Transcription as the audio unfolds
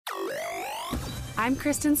I'm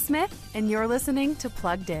Kristen Smith, and you're listening to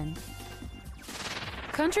Plugged In.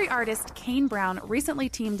 Country artist Kane Brown recently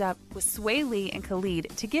teamed up with Swae Lee and Khalid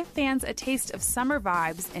to give fans a taste of summer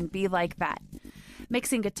vibes and Be Like That.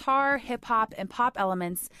 Mixing guitar, hip-hop, and pop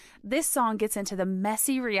elements, this song gets into the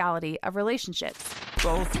messy reality of relationships.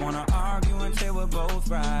 Both wanna argue until we're both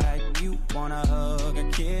right. You wanna hug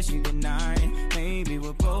and kiss, you deny. Maybe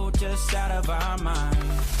we're both just out of our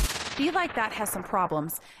minds. Be Like That has some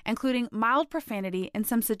problems, including mild profanity and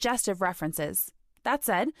some suggestive references. That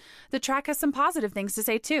said, the track has some positive things to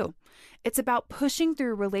say too. It's about pushing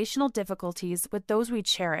through relational difficulties with those we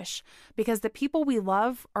cherish, because the people we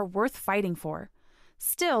love are worth fighting for.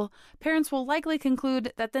 Still, parents will likely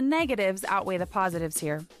conclude that the negatives outweigh the positives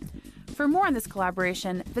here. For more on this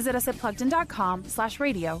collaboration, visit us at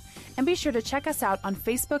pluggedin.com/radio and be sure to check us out on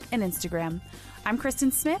Facebook and Instagram. I'm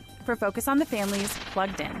Kristen Smith for Focus on the Family's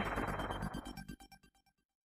Plugged In.